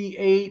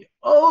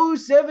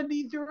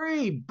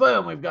 68,073.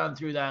 Boom, we've gone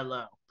through that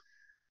low.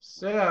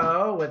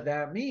 So what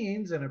that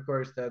means, and of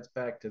course that's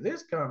back to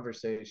this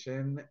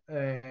conversation,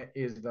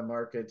 is the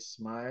market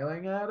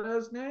smiling at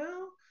us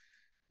now?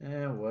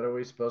 And what are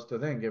we supposed to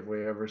think if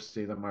we ever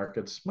see the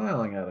market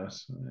smiling at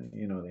us?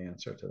 You know the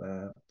answer to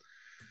that.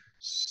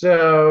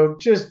 So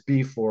just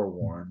be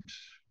forewarned.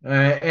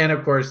 And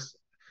of course,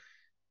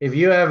 if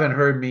you haven't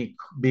heard me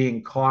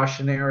being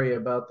cautionary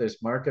about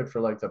this market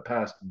for like the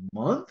past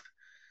month,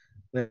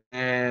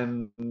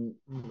 then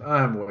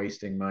I'm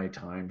wasting my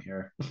time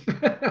here.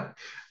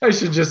 I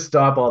should just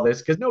stop all this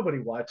because nobody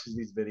watches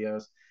these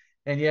videos.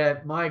 And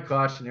yet my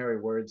cautionary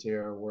words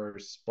here were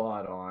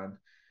spot on.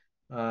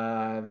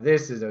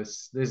 This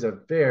is a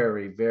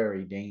very,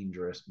 very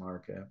dangerous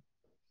market.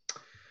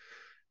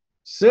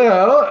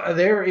 So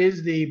there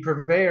is the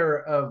purveyor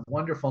of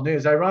wonderful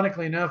news.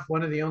 Ironically enough,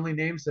 one of the only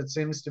names that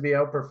seems to be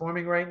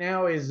outperforming right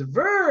now is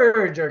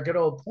Verge, our good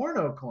old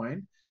porno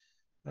coin.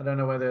 I don't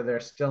know whether they're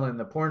still in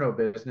the porno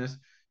business,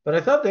 but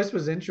I thought this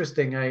was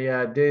interesting.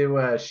 I do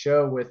a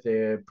show with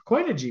the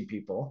Coinigy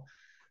people,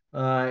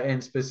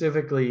 and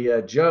specifically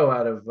Joe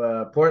out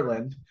of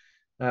Portland.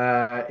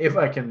 If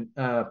I can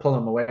pull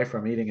him away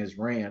from eating his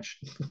ranch.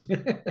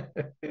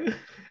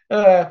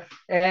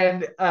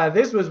 And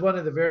this was one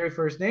of the very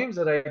first names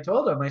that I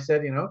told him. I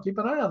said, keep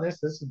an eye on this.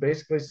 This is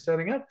basically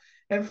setting up.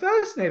 And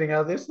fascinating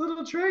how this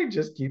little trade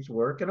just keeps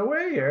working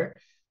away here.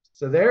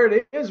 So there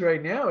it is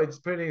right now. It's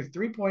putting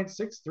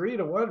 3.63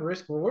 to 1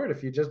 risk reward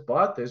if you just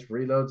bought this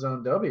reload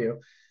zone W.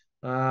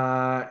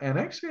 And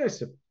actually, I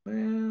said,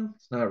 well,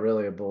 it's not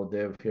really a bull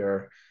div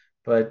here,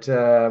 but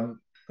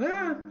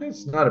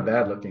it's not a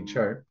bad looking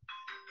chart.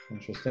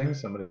 Interesting.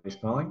 Somebody's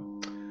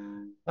calling.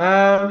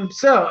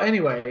 So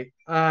anyway,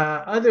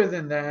 other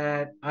than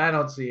that, I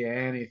don't see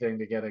anything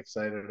to get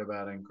excited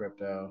about in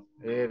crypto.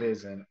 It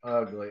is an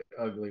ugly,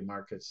 ugly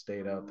market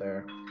state out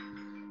there.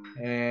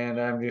 And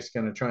I'm just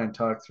going to try and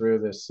talk through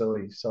this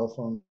silly cell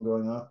phone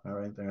going off. All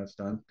right, there, it's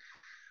done.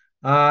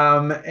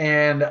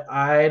 And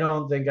I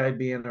don't think I'd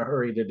be in a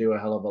hurry to do a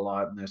hell of a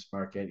lot in this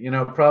market.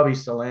 Probably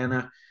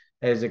Solana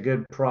is a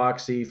good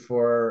proxy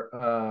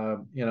for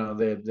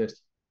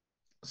this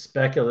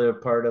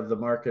speculative part of the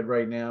market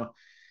right now.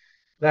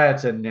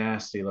 That's a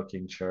nasty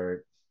looking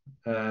chart.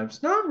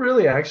 It's not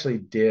really actually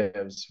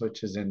divs,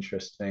 which is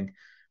interesting,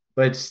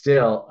 but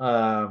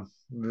still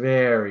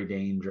very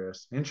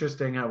dangerous.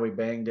 Interesting how we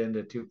banged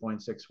into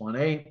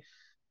 2.618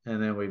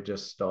 and then we've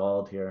just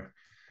stalled here.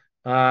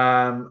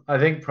 I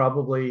think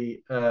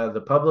probably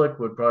the public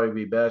would probably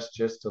be best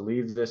just to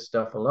leave this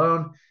stuff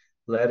alone,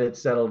 let it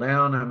settle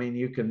down. I mean,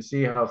 you can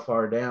see how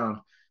far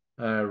down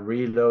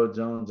reload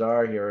zones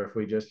are here if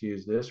we just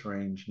use this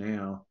range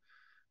now.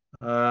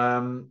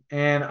 And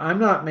I'm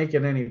not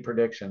making any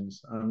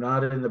predictions. I'm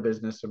not in the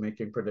business of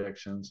making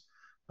predictions.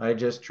 I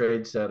just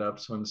trade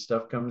setups when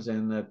stuff comes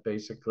in that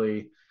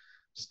basically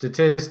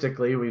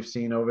statistically we've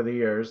seen over the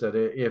years that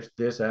if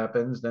this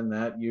happens, then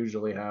that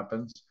usually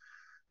happens.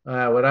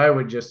 What I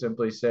would just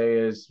simply say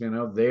is,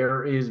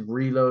 there is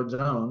reload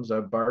zones.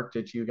 I've barked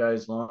at you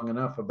guys long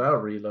enough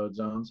about reload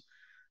zones.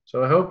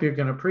 So I hope you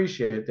can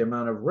appreciate the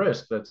amount of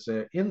risk that's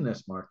in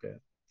this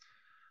market.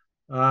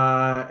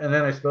 And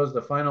then I suppose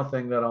the final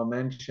thing that I'll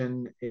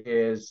mention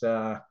is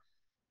I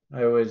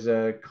was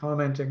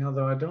commenting,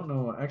 although I don't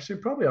know, actually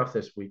probably off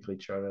this weekly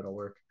chart it'll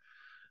work.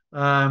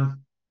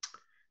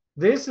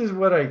 This is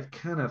what I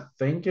kind of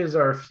think is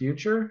our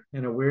future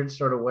in a weird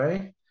sort of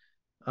way.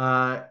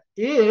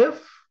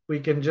 If we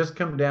can just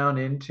come down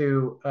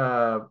into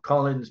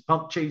Collins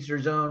pump chaser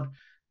zone,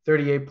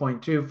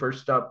 38.2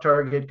 first stop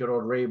target, good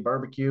old Ray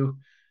barbecue.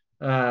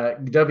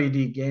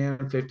 WD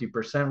GAN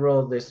 50%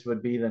 roll. This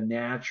would be the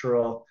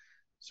natural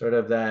sort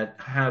of that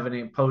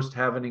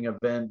post-halvening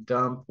event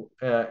dump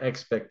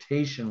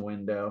expectation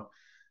window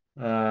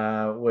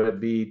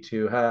would be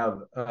to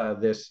have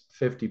this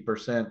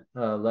 50%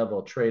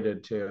 level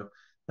traded to.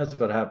 That's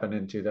what happened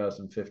in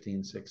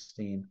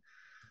 2015-16.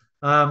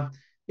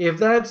 If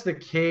that's the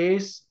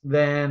case,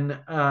 then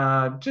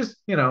just,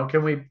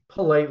 can we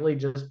politely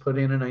just put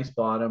in a nice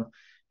bottom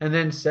and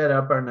then set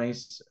up our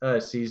nice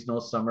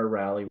seasonal summer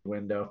rally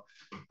window?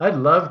 I'd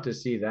love to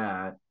see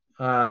that.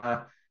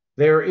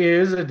 There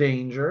is a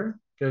danger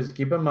because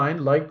keep in mind,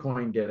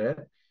 Litecoin did it,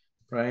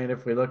 right?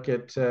 If we look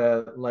at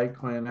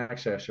Litecoin,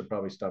 actually, I should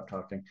probably stop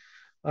talking.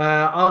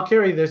 I'll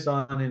carry this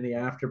on in the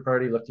after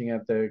party looking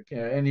at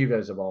and you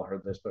guys have all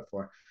heard this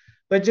before,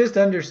 but just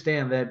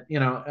understand that,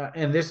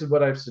 and this is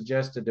what I've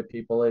suggested to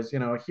people is,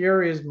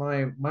 here is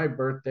my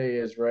birthday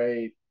is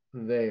right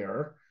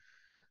there.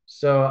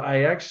 So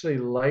I actually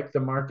like the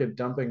market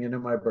dumping into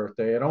my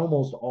birthday. It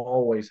almost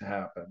always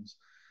happens.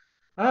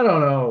 I don't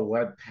know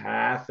what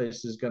path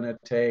this is going to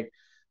take,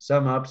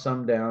 some up,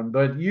 some down,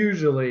 but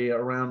usually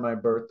around my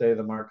birthday,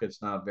 the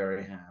market's not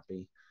very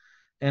happy.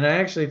 And I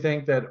actually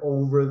think that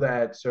over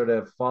that sort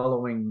of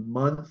following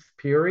month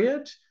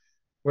period,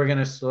 we're going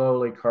to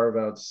slowly carve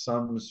out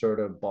some sort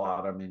of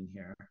bottom in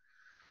here.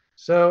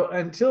 So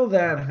until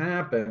that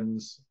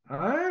happens,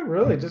 I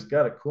really just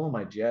got to cool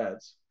my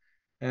jets.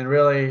 And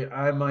really,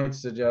 I might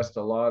suggest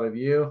a lot of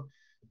you,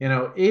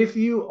 if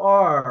you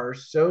are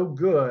so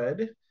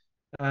good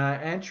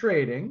at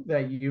trading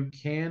that you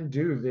can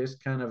do this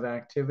kind of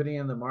activity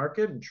in the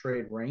market and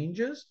trade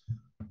ranges,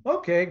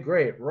 okay,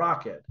 great,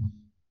 rock it.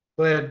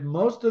 But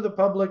most of the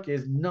public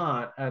is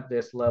not at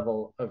this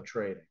level of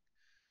trading.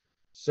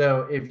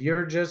 So if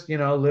you're just,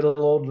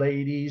 little old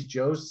ladies,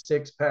 Joe's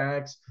six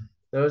packs,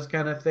 those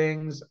kind of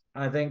things,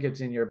 I think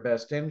it's in your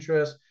best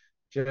interest.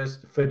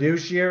 Just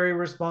fiduciary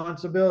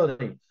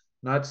responsibility,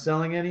 not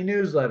selling any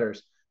newsletters.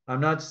 I'm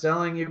not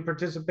selling you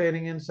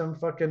participating in some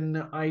fucking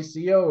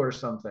ICO or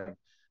something.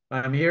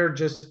 I'm here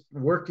just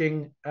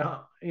working,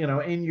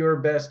 in your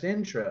best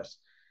interest.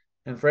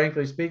 And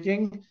frankly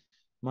speaking,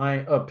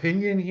 my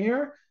opinion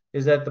here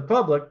is that the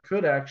public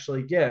could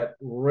actually get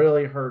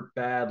really hurt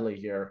badly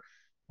here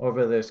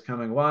over this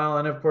coming while.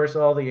 And of course,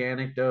 all the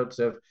anecdotes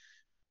of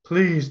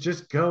please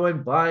just go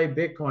and buy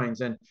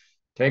Bitcoins. And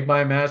take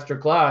my master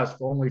class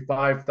for only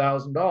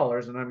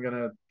 $5,000 and I'm going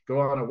to go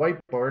on a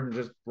whiteboard and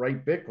just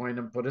write Bitcoin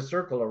and put a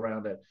circle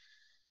around it.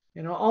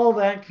 All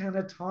that kind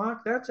of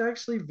talk, that's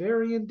actually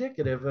very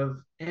indicative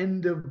of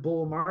end of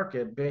bull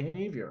market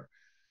behavior.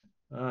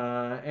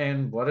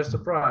 And what a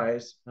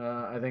surprise.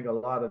 I think a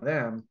lot of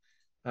them,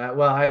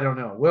 well, I don't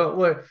know.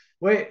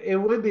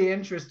 It would be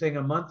interesting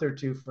a month or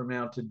two from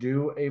now to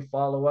do a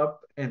follow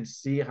up and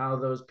see how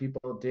those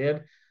people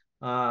did.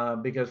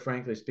 Because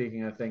frankly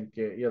speaking, I think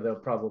they'll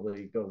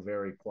probably go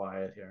very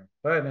quiet here.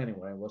 But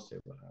anyway, we'll see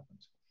what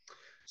happens.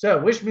 So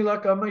wish me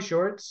luck on my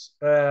shorts.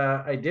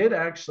 I did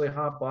actually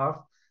hop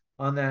off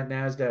on that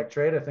Nasdaq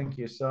trade. I think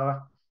you saw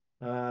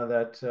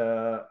that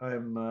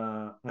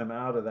I'm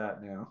out of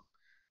that now.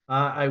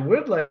 I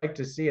would like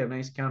to see a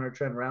nice counter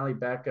trend rally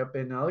back up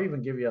in. I'll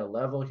even give you a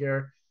level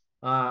here.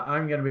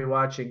 I'm going to be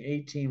watching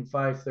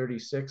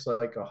 18,536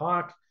 like a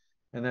hawk,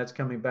 and that's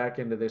coming back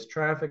into this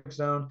traffic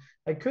zone.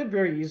 I could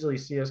very easily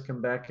see us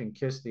come back and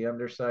kiss the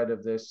underside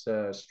of this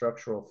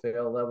structural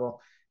fail level,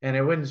 and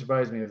it wouldn't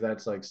surprise me if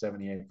that's like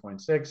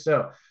 78.6.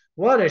 So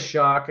what a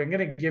shock. I'm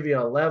going to give you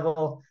a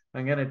level.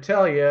 I'm going to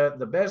tell you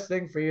the best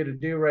thing for you to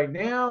do right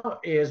now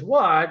is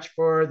watch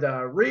for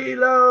the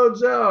reload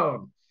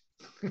zone.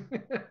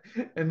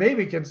 And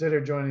maybe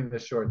consider joining the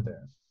short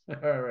then.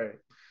 All right.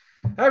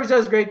 Have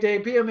yourselves a great day.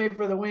 PMA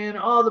for the win.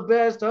 All the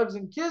best. Hugs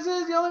and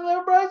kisses. The only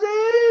way prize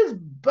is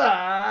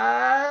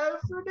bye.